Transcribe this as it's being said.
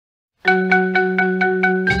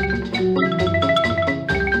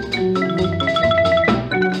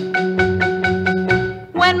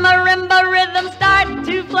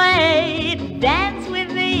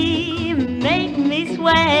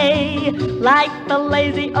like the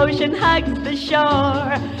lazy ocean hugs the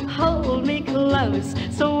shore. Hold me close,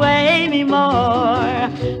 sway me more.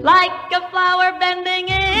 Like a flower bending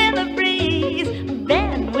in the breeze,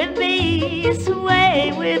 bend with me,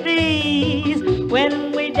 sway with ease.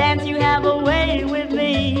 When we dance you have a way with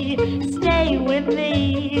me, stay with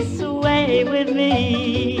me, sway with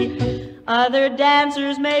me. Other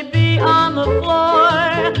dancers may be on the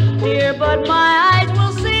floor, dear, but my eyes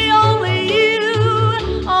will see only you.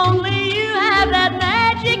 Only you have that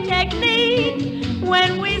magic technique.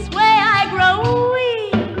 When we sway, I grow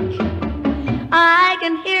weak. I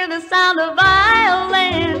can hear the sound of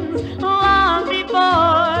violins long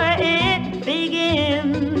before it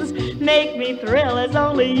begins. Make me thrill as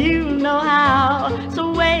only you know how.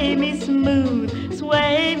 Sway me smooth,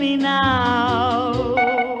 sway me now.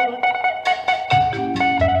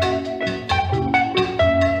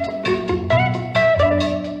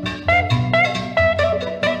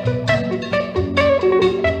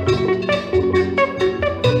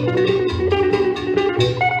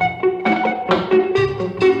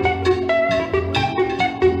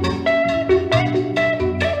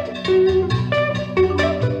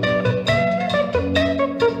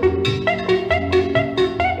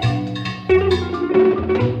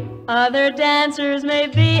 Other dancers may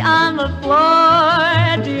be on the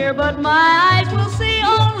floor, dear, but my eyes will see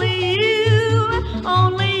only you.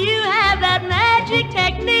 Only you have that magic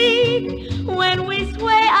technique. When we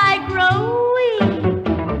sway, I grow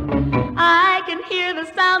weak. I can hear the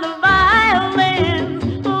sound of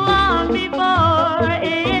violins long before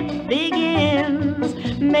it begins.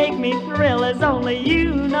 Make me thrill as only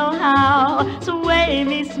you know how. Sway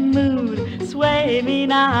me smooth, sway me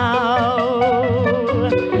now.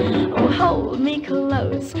 Hold me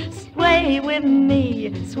close, sway with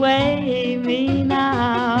me, sway me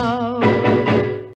now.